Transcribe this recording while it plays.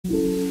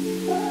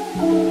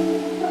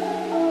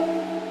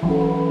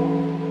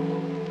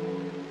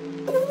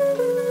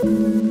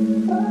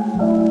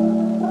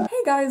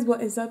guys,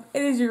 what is up?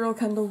 It is your girl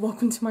Kendall.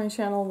 Welcome to my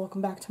channel.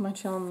 Welcome back to my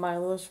channel, My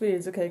Little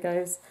Shweeties. Okay,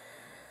 guys.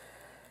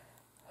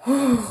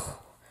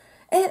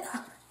 It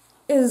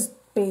is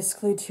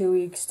basically 2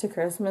 weeks to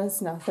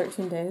Christmas. Now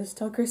 13 days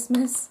till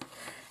Christmas.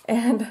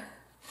 And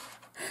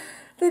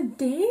the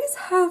days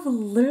have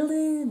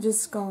literally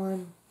just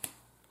gone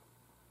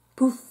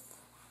poof.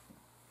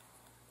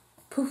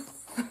 Poof.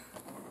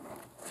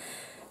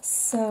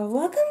 So,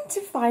 welcome to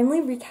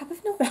finally recap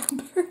of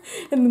November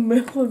in the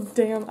middle of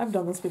I've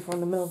done this before in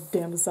the middle of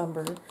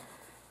December.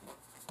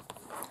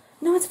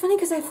 No, it's funny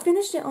because I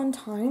finished it on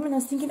time and I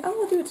was thinking, oh,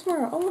 we'll do it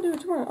tomorrow, oh, we'll do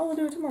it tomorrow, oh, we'll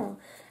do it tomorrow.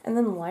 And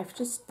then life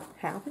just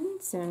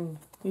happens and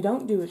you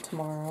don't do it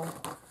tomorrow.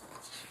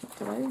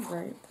 Did I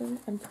write that?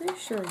 I'm pretty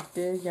sure I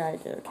did. Yeah, I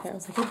did. Okay, I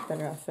was like, I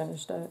better have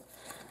finished it.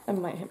 I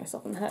might hit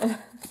myself in the head.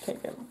 Okay,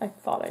 good. I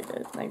thought I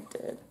did, and I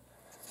did.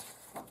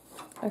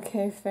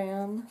 Okay,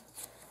 fam.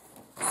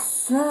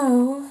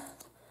 So,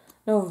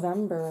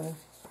 November.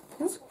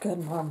 It was a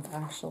good month,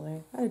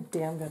 actually. I had a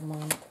damn good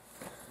month.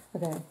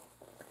 Okay.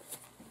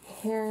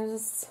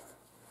 Here's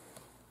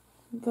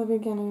the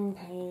beginning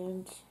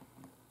page.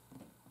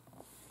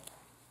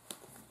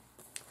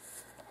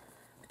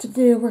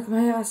 Today, work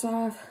my ass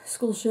off,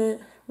 school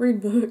shit,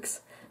 read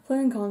books,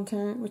 plan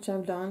content, which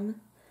I've done.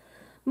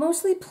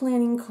 Mostly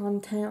planning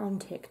content on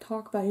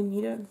TikTok, but I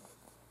need to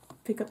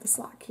pick up the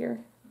slack here.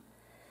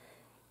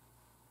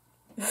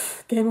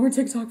 Get more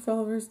TikTok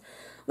followers.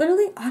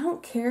 Literally, I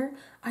don't care.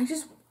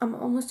 I'm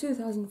almost to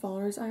 1,000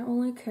 followers. I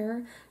only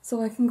care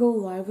so I can go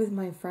live with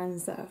my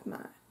friends that I've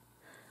met.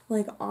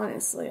 Like,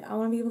 honestly, I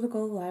want to be able to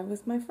go live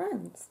with my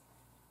friends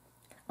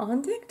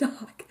on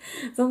TikTok.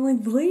 So I'm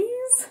like,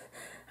 please,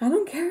 I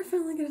don't care if I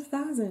only get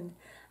 1,000.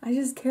 I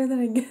just care that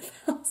I get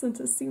 1,000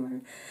 to see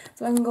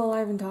so I can go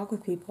live and talk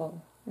with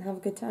people and have a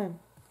good time.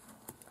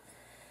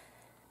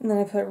 And then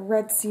I put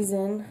red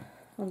season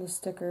on the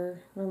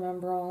sticker.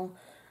 Remember all.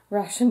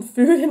 Ration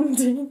food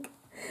intake.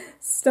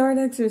 Start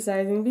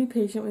exercising. Be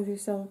patient with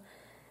yourself.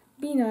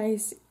 Be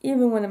nice,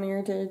 even when I'm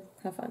irritated.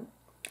 Have fun.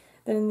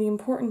 Then the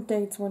important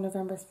dates were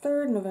November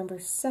 3rd, November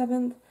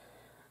 7th,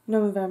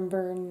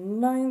 November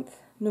 9th,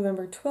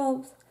 November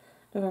 12th,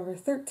 November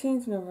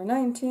 13th, November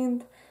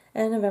 19th,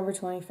 and November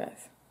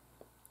 25th.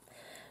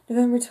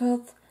 November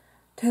 12th,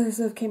 Taylor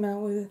Swift came out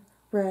with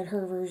Red,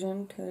 her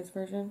version, Taylor's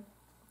version,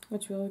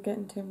 which we'll get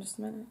into in just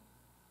a minute.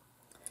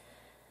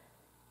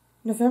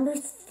 November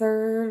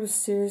 3rd was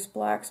Sirius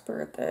Black's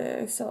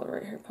birthday. I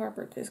celebrate her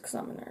birthdays because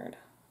I'm a nerd.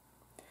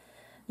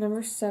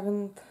 November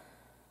 7th,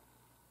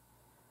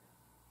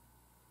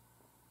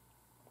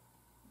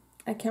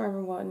 I can't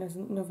remember what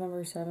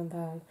November 7th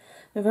had.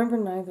 November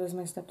 9th was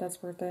my stepdad's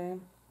birthday.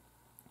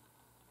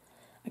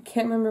 I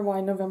can't remember why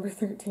November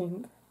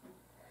 13th.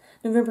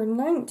 November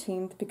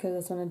 19th, because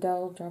that's when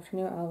Adele dropped her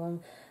new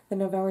album. Then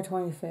November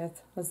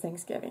 25th was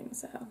Thanksgiving,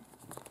 so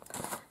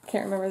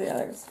can't remember the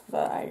others,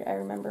 but I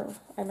remember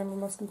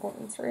most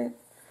importance, right?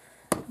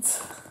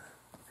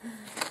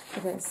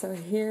 Okay, so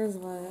here's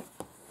what,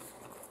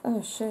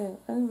 oh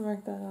shit, I didn't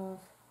mark that off.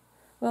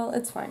 Well,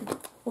 it's fine.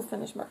 We'll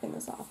finish marking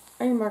this off.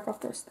 I didn't mark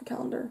off the rest of the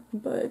calendar,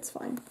 but it's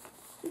fine.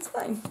 It's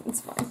fine.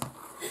 It's fine.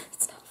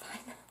 It's not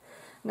fine.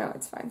 No,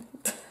 it's fine.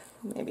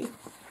 Maybe.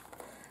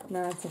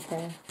 No, it's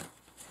okay.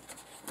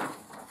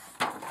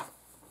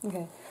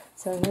 Okay,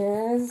 so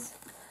here's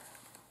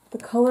the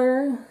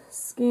color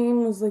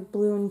scheme was like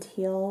blue and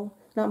teal.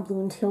 Not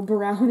blue and teal,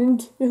 brown and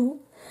teal.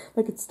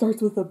 Like it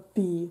starts with a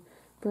B.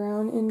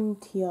 Brown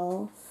and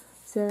teal.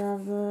 So I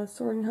have the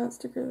sword and hat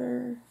sticker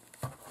there.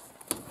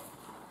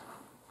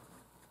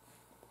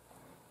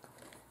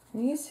 I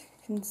guess you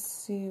can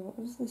see, what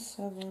was the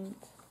 7th?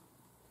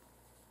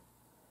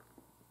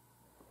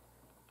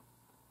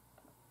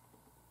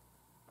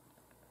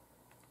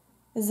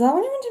 Is that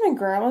when I went to my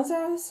grandma's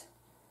house?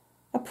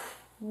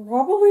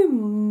 Probably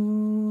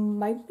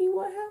might be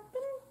what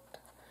happened.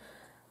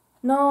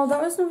 No,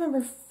 that was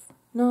November.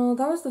 No,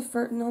 that was the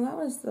first. No, that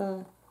was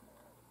the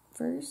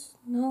first.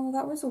 No,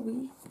 that was a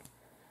week.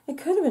 It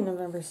could have been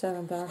November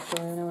 7th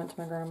actually when I went to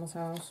my grandma's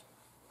house.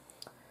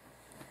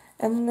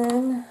 And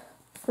then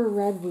for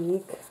Red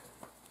Week,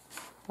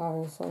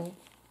 obviously,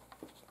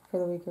 for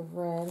the week of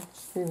Red,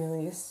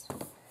 re-released.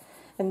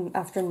 And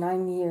after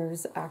 9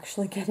 years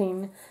actually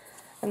getting,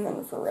 and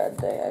then for Red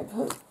Day I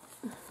put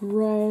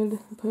Red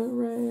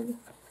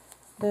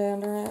Day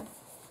under it.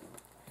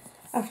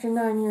 After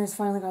 9 years,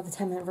 finally got the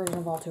 10-minute version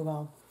of All Too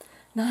Well.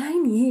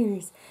 9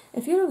 years!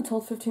 If you'd have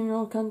told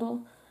 15-year-old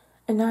Kendall,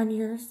 in 9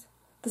 years,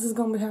 this is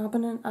gonna be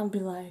happening, I'd be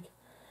like,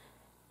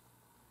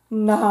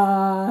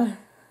 nah.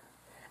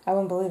 I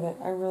wouldn't believe it.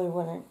 I really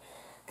wouldn't.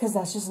 Because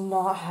that's just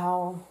not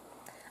how.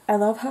 I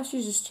love how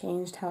she just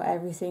changed how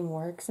everything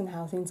works and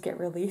how things get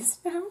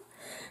released now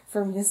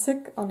for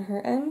music on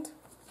her end.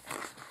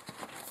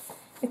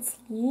 It's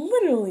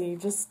literally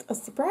just a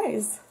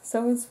surprise.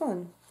 So it's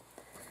fun.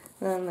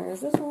 Then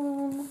there's this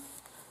one.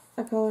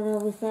 I colored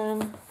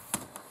everything.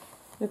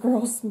 The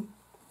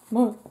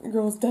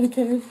girl's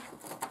dedicated.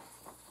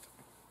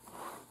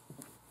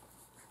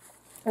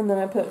 And then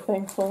I put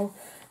thankful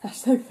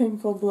Hashtag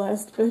thankful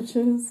blessed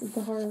bitches at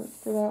the heart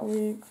for that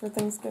week, for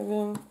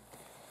Thanksgiving.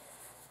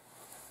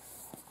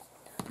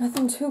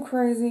 Nothing too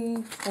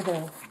crazy.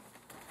 Okay.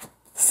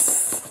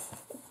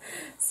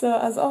 So,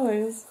 as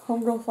always,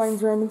 homegirl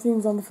finds random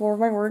things on the floor of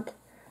my work.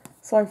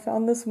 So I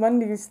found this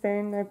Wendy's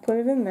thing, and I put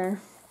it in there.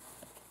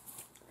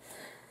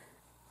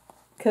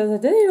 Because I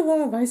did eat a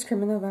lot of ice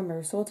cream in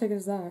November, so we'll take it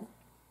as that.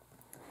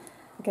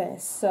 Okay,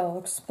 so,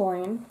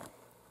 explain.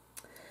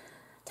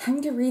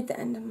 Time to read the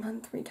end of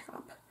month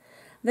recap.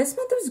 This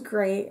month was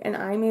great, and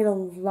I made a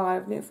lot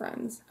of new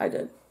friends. I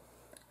did.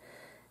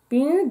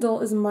 Being an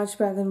adult is much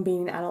better than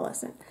being an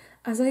adolescent.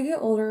 As I get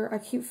older, I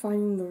keep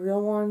finding the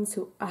real ones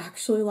who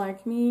actually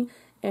like me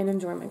and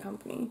enjoy my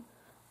company.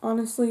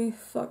 Honestly,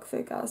 fuck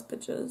fake ass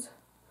bitches.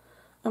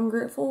 I'm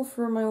grateful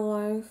for my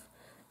life,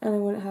 and I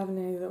wouldn't have it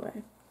any other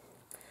way.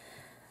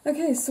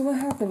 Okay, so what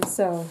happened?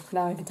 So,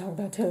 now I can talk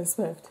about Taylor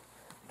Swift.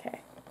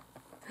 Okay.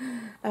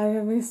 I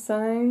have my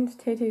signed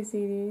Tay-Tay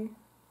CD.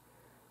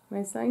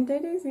 My signed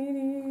Tay-Tay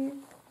CD.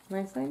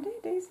 My signed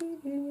Tay-Tay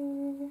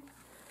CD.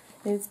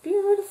 It's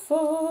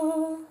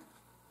beautiful.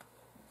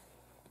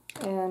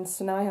 And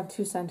so now I have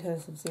 2 signed Taylor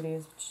Swift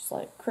CDs, which is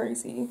like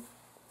crazy.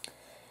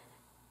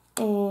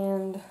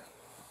 And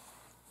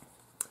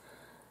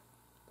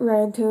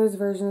Red, Taylor's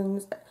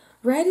versions.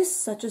 Red is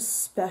such a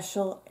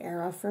special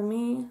era for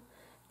me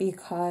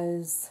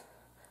because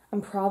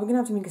I'm probably gonna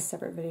have to make a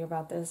separate video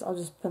about this. I'll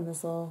just put in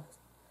this little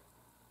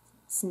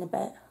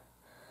snippet.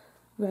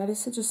 Red is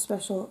such a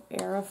special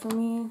era for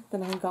me.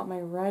 Then I got my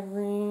red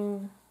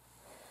ring.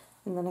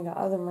 And then I got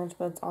other merch,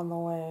 but it's on the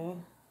way.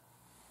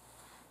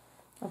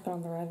 I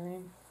found the red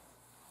ring.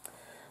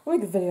 I'll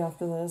make a video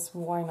after this.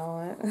 Why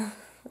not?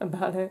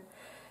 About it.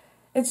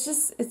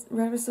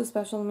 Red was so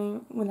special to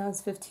me when I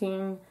was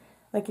 15.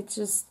 Like,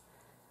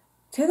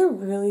 Taylor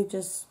really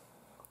just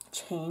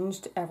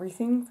changed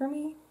everything for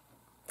me.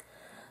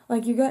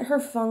 Like, you get her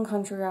fun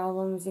country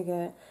albums, you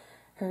get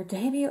her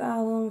debut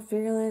album,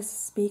 Fearless,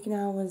 Speak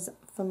Now was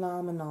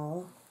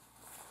phenomenal.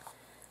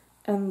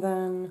 And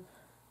then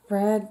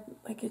Red,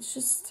 like, it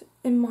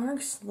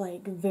marks,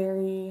 like,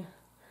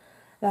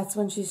 that's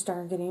when she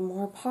started getting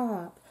more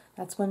pop.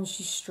 That's when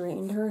she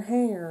straightened her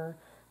hair.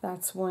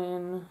 That's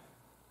when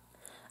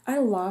I had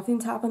a lot of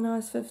things happen when I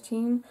was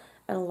 15,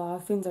 and a lot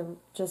of things are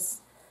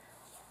just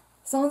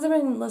songs I've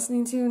been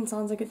listening to and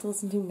songs I get to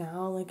listen to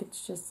now. Like,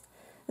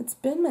 it's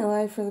been my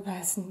life for the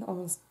past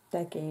almost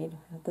decade,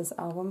 this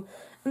album.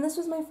 And this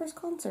was my first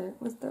concert,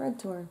 was the Red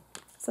Tour.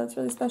 So that's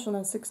really special, and I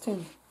was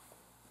 16.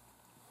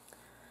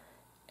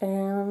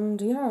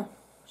 And yeah,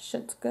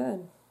 shit's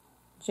good.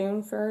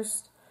 June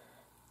 1st,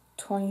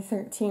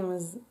 2013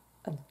 was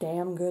a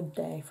damn good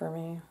day for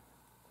me.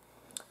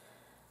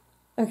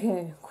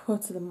 Okay,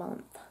 quotes of the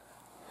month.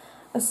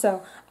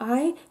 So,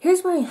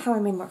 here's how I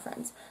made more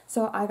friends.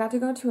 So, I got to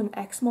go to an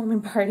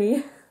ex-Mormon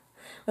party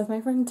with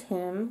my friend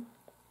Tim.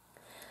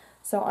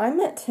 So, I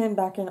met Tim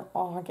back in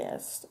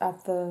August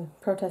at the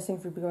protesting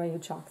for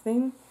BYU chalk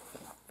thing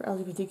for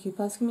LGBTQ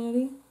plus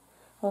community.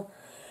 Well,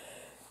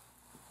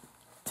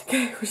 it's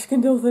okay, we're just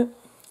gonna deal with it.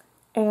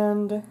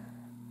 And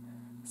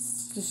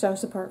to show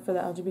support for the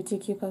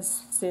LGBTQ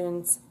plus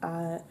students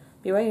at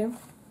BYU.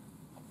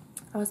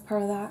 I was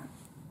part of that.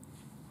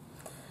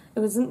 I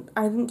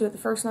didn't do it the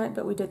first night,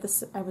 but we did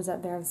this. I was there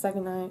the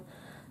second night.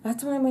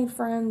 That's when I made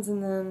friends,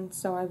 and then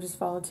so I just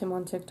followed Tim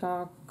on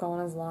TikTok, go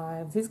on his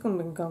lives. He's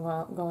been going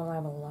live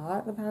a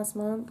lot the past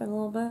month and a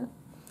little bit.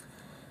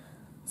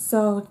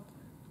 So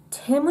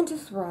Tim went to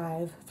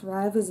Thrive.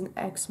 Thrive is an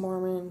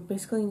ex-Mormon,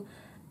 basically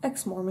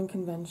ex-Mormon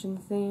convention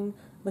thing,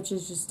 which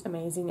is just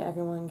amazing.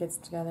 Everyone gets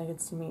together,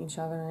 gets to meet each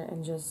other,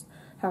 and just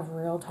have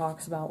real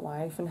talks about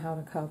life and how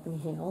to cope and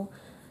heal.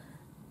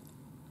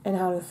 And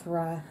how to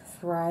thrive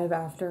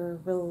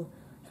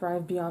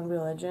beyond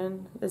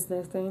religion is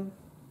their thing.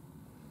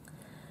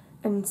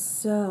 And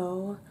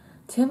so,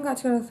 Tim got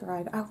to go to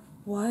Thrive.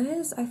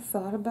 I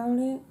thought about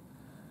it.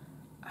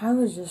 I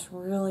was just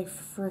really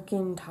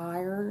freaking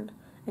tired.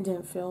 I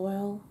didn't feel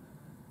well.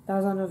 That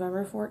was on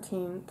November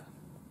 14th.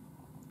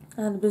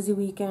 I had a busy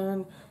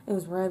weekend. It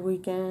was Red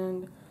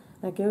weekend.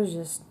 Like, it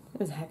was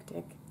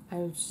hectic. I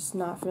was just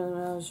not feeling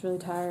well. I was really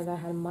tired. I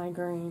had a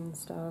migraine and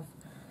stuff.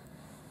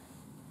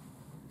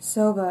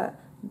 So, but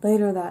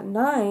later that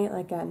night,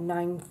 like at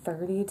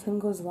 9:30, Tim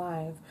goes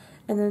live.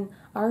 And then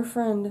our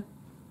friend,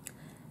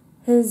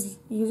 his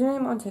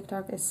username on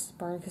TikTok is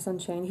Spartacus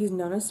Unchained. He's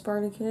known as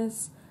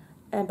Spartacus,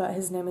 but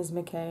his name is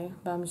McKay.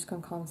 But I'm just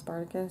going to call him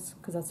Spartacus,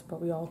 because that's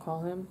what we all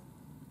call him.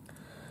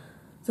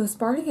 So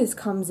Spartacus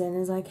comes in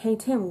and is like, hey,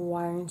 Tim,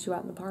 why aren't you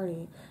at the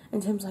party?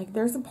 And Tim's like,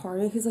 there's a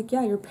party. He's like,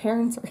 yeah, your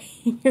parents are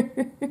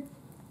here.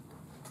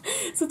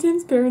 So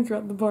Tim's parents were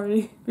at the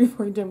party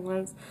before Tim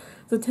was.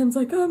 So Tim's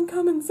like, oh, I'm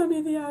coming, send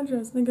me the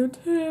address. And I go,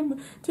 Tim,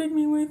 take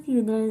me with you.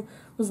 And then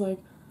I was like,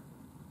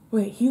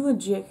 wait, he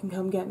legit can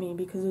come get me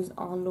because he was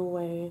on the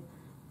way.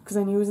 Because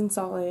I knew he was in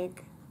Salt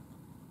Lake.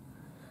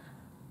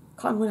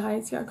 Cottonwood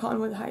Heights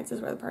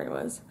is where the party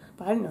was.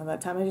 But I didn't know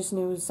that time. I just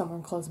knew it was somewhere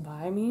close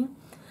by me.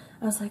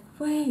 I was like,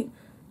 wait.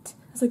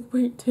 I was like,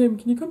 wait, Tim,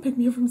 can you come pick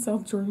me up from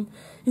South Jordan?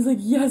 He's like,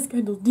 yes,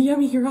 Kendyl, DM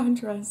me your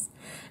address.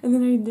 And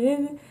then I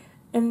did,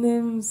 and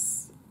then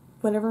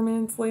whatever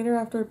minutes later,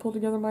 after I pulled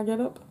together my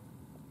getup,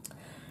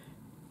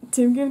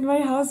 Tim came to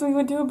my house and we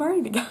went to a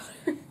party together.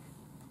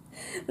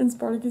 And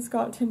Spartacus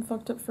got Tim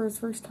fucked up for his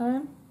first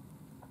time.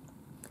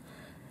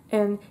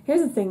 And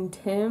here's the thing,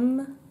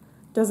 Tim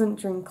doesn't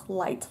drink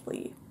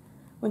lightly.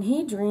 When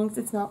he drinks,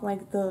 it's not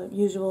like the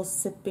usual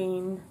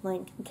sipping,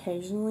 like,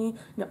 occasionally.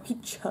 No, he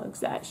chugs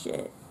that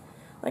shit.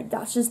 Like,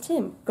 that's just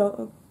Tim.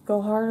 Go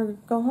hard or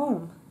go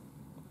home.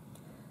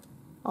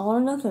 All or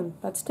nothing.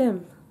 That's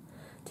Tim.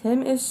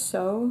 Tim is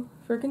so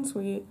freaking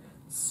sweet.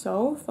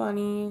 So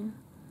funny.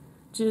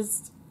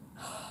 Just,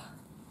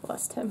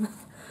 bless Tim.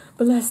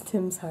 Bless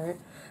Tim's heart.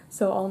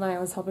 So all night I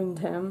was helping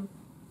Tim.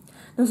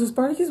 No, so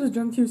Spartacus was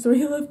drunk too, so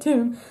he left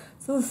Tim.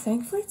 So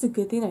thankfully it's a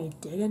good thing I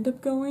did end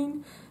up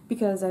going,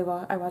 because I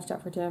watched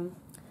out for Tim.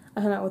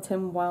 I hung out with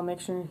Tim while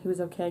making sure he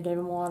was okay. I gave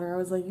him water. I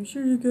was like, you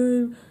sure you're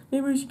good?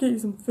 Maybe we should get you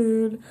some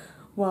food.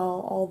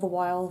 While all the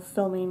while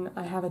filming,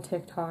 I have a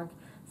TikTok,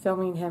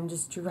 filming him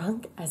just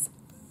drunk as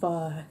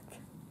fuck.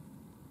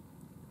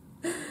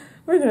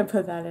 We're gonna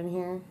put that in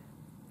here.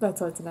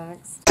 That's what's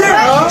next. Tim!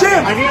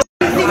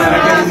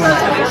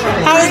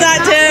 How was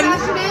that, Tim?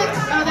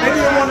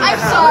 I'm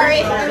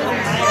sorry.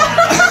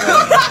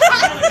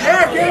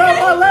 Yeah, get on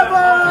my level!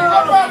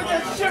 I'm about to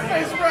get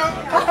shit-faced, bro.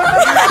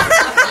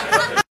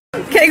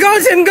 Okay, go,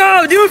 Tim,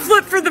 go! Do a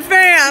flip for the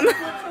fam!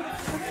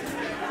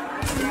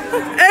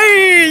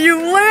 Hey, you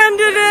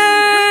landed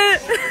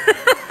it!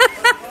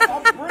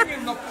 I'm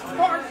bringing the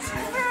parts.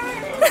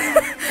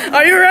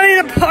 Are you ready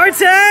to party?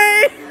 Say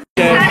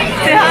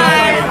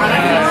hi.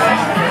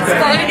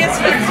 Spartacus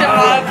picked him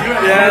up.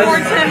 Yes. Poor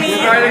Timmy.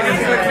 Spartacus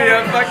picked me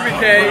up. Fuck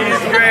McKay.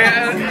 He's great.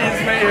 He's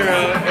my hero.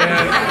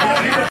 Yeah.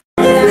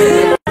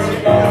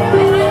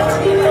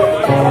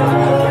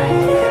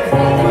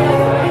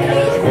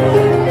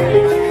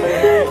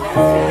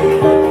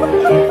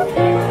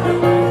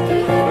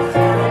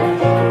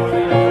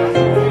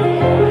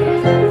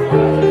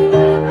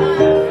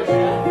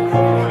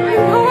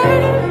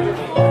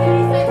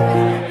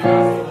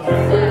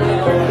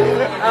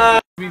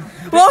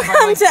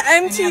 Welcome to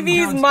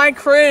MTV's My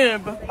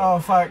Crib. Oh,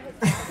 fuck.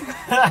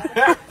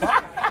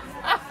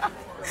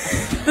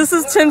 This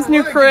is Tim's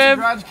new crib.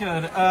 Garage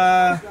code.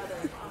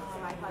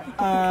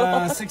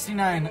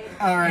 69.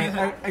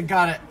 Alright, I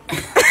got it.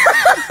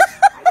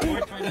 Or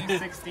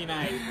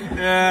 2069.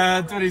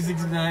 Yeah,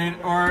 2069.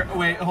 Or,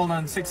 wait, hold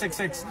on.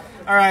 666.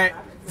 Alright,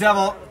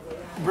 devil,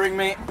 bring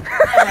me.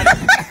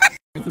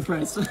 Get the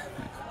price.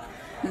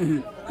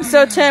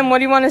 So, Tim, what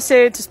do you want to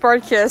say to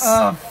Spartacus?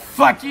 Oh,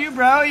 fuck you,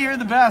 bro. You're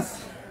the best.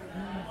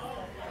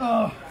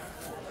 Oh.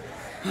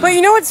 But you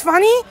know what's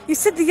funny? You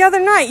said the other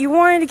night you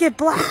wanted to get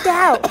blacked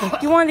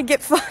out. You wanted to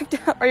get fucked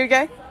out. Are you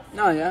okay?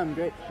 No, yeah, I'm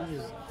great.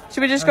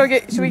 Should we just go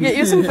get? Should we get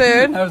you some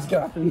food? I was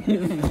coughing.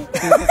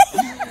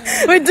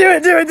 Wait, do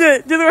it. Do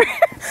the.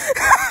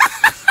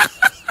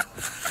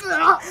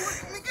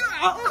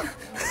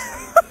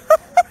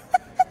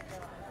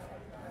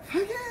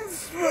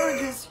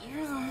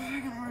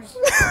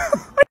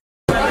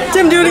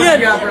 Tim, do it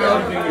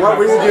again. What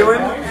were you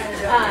doing?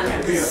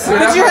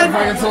 Put your head.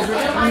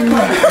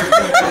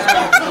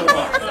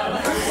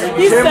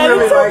 He said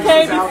it's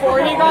okay before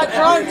he got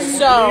drunk,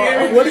 so.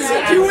 What is he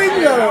doing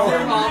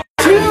though?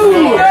 Two!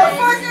 No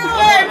fucking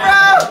way,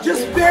 bro!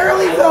 Just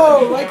barely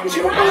though, like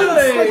 2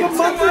 months, like a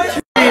month or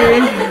 2.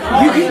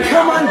 You can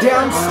come on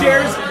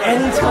downstairs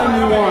anytime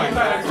you want.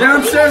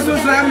 Downstairs,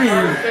 what's that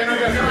mean?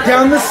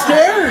 Down the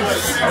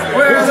stairs.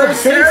 Where are the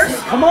stairs?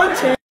 Come on,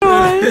 Tim.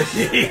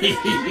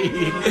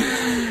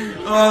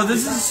 Oh,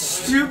 this is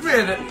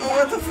stupid. Oh,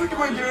 what the fuck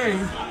am I doing?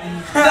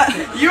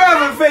 You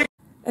have a fake.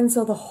 And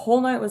so the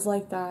whole night was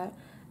like that.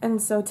 And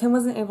so Tim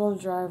wasn't able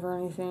to drive or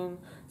anything.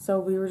 So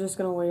we were just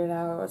going to wait it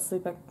out.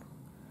 Sleep at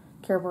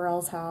Care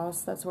Burrell's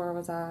house. That's where I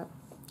was at.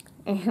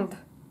 And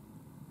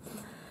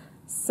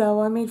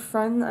so I made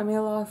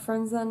a lot of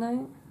friends that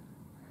night.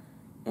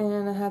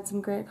 And I had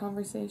some great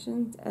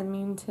conversations. And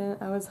me and Tim,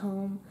 I was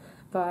home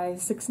by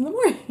 6 in the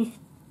morning.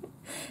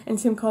 And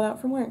Tim called out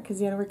from work because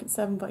he had to work at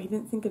 7, but he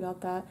didn't think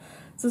about that.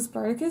 So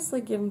Spartacus,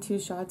 like, gave him 2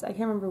 shots. I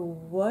can't remember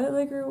what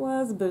liquor it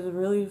was, but it was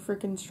really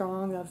freaking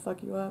strong. That would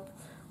fuck you up,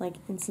 like,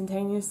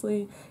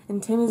 instantaneously.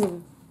 And Tim is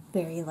a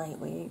very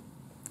lightweight,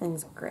 and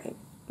he's great.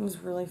 It was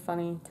really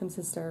funny. Tim's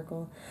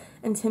hysterical.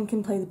 And Tim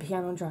can play the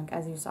piano drunk,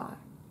 as you saw.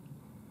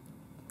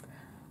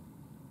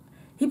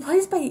 He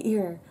plays by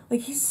ear.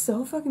 Like, he's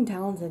so fucking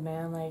talented,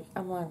 man. Like,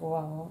 I'm like,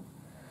 whoa.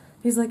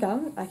 He's like,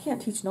 I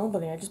can't teach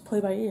nobody. I just play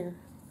by ear.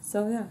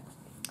 So, yeah.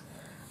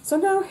 So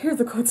now, here are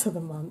the quotes of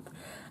the month.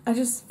 I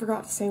just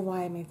forgot to say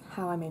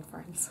how I made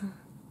friends.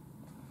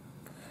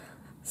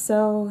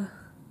 So,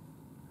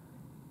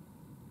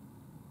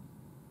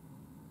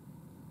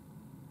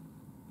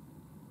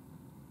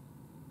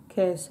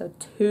 okay, so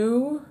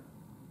 2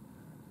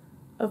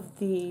 of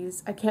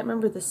these, I can't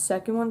remember the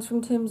second one's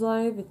from Tim's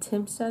live, if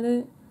Tim said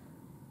it.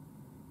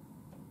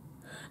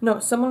 No,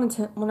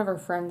 one of our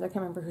friends, I can't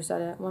remember who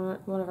said it,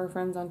 one of our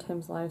friends on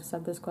Tim's life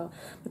said this quote,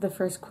 but the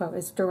first quote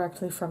is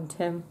directly from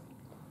Tim.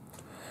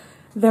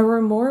 There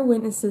were more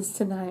witnesses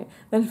tonight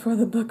than for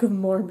the Book of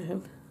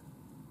Mormon.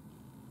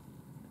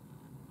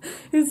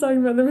 He was talking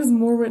about there was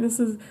more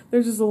witnesses,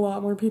 there's just a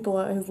lot more people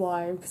at his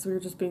live, because we were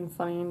just being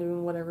funny and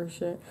doing whatever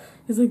shit.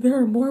 He's like, there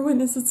are more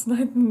witnesses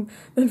tonight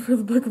than for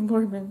the Book of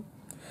Mormon.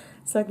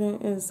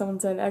 Second is someone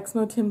said,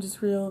 Exmo Tim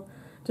just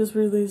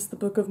released the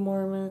Book of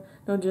Mormon.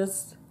 No,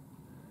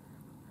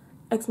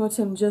 Exmo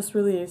Tim just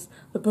released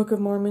the Book of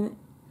Mormon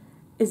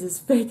is as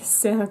fake as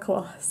Santa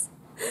Claus.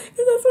 Because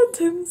that's what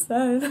Tim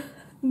said.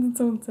 And then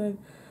someone said,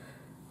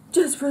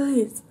 just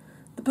released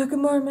the Book of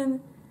Mormon.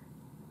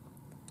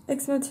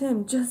 Exmo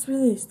Tim just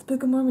released the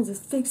Book of Mormon is as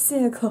fake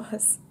Santa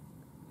Claus.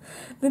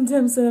 Then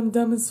Tim said, I'm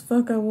dumb as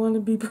fuck, I want to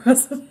be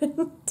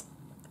president.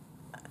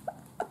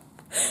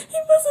 He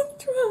wasn't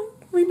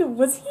drunk. Wait, no,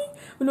 was he?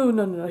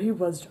 No, he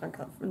was drunk.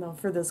 No,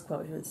 for this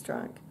quote, he was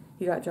drunk.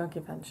 He got drunk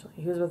eventually.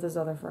 He was with his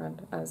other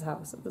friend at his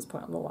house at this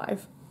point on the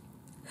live.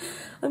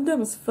 I'm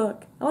dumb as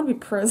fuck. I want to be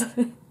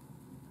president.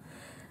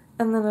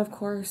 And then, of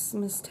course,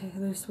 Miss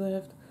Taylor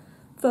Swift.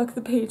 Fuck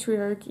the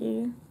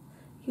patriarchy.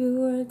 You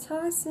were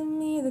tossing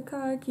me the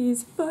car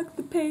keys. Fuck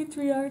the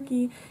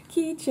patriarchy.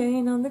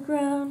 Keychain on the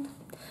ground.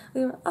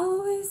 We were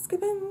always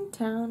skipping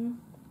town.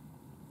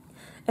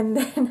 And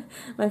then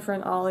my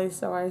friend Ollie,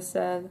 so I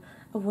said,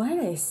 what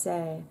did I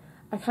say?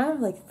 I kind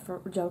of like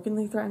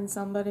jokingly threatened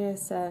somebody. I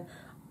said,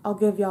 I'll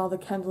give y'all the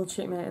Kendyl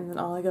treatment. And then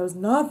Ollie goes,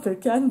 not the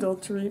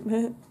Kendyl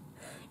treatment.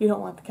 You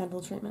don't want the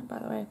Kendyl treatment, by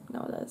the way.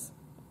 No, it is.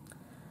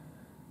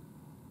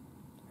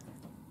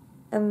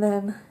 And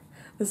then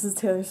this is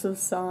Taylor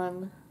Swift's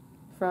song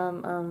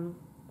from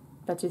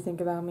Bet You Think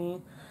About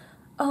Me.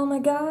 Oh my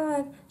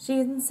god,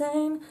 she's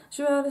insane.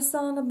 She wrote a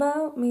song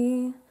about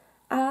me.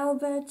 I'll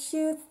bet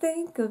you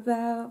think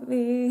about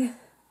me.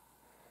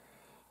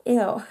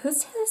 Ew,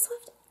 who's Taylor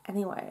Swift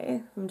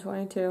anyway? I'm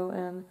 22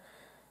 and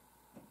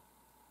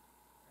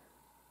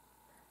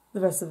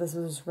the rest of this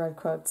was just Red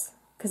quotes.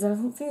 Because I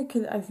think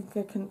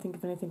I couldn't think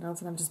of anything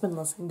else and I've just been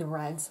listening to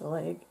Red, so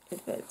like,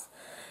 it fits.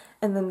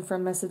 And then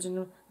from Message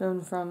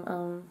known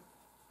from,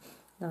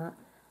 The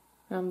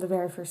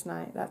Very First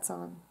Night, that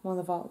song. One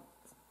of the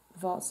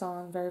Vault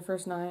song, Very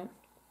First Night.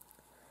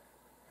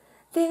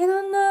 They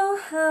don't know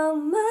how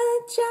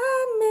much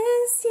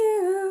I miss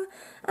you.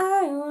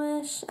 I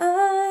wish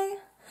I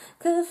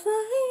could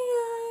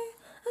fly.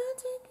 I'll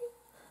take you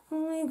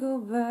when we go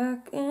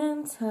back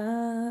in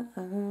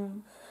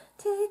time.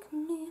 Take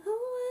me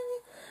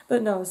away.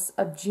 But no,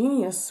 a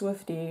genius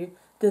Swiftie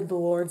did the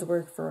Lord's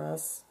work for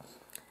us.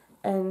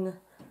 And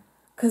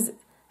because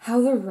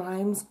how the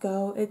rhymes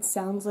go, it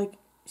sounds like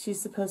she's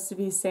supposed to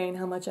be saying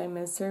how much I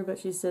miss her, but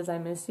she says I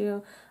miss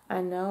you.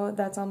 I know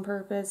that's on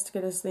purpose to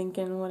get us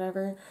thinking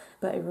whatever,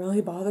 but it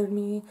really bothered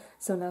me.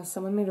 So now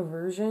someone made a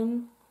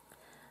version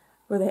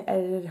where they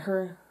edited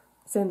her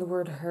saying the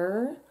word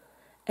her,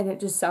 and it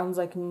just sounds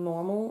like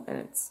normal,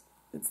 and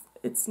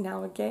it's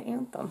now a gay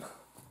anthem.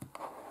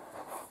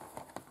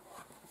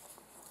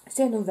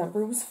 So yeah,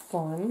 November was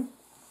fun.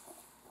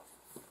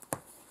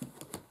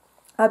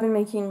 I've been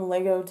making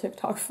Lego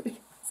TikTok videos.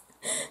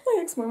 My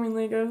ex-Mormon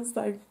Legos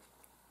that I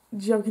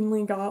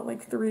jokingly got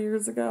like 3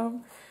 years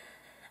ago.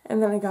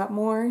 And then I got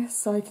more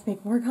so I can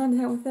make more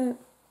content with it.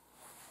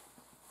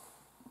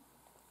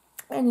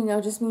 And you know,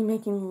 just me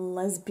making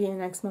lesbian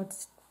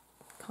Xmo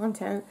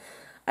content.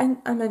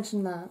 I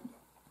mentioned that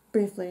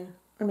briefly,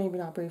 or maybe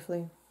not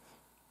briefly.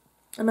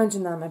 I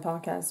mentioned that in my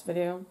podcast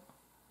video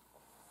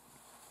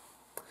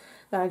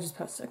that I just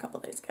posted a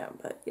couple days ago,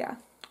 but yeah.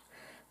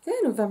 Yeah,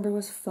 November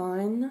was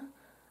fun.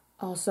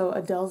 Also,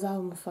 Adele's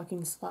album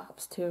fucking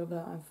slaps too,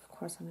 but of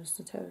course I'm just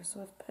a Taylor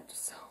Swift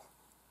bitch,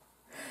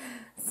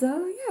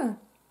 so yeah.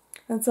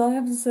 That's all I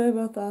have to say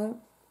about that,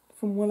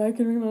 from what I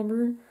can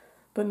remember,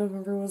 but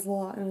November was a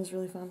lot, and it was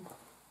really fun.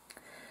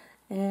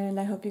 And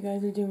I hope you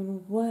guys are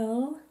doing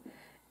well,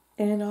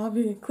 and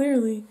obviously,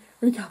 clearly,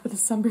 recap of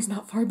December's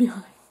not far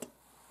behind.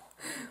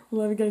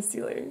 Love you guys, see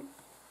you later.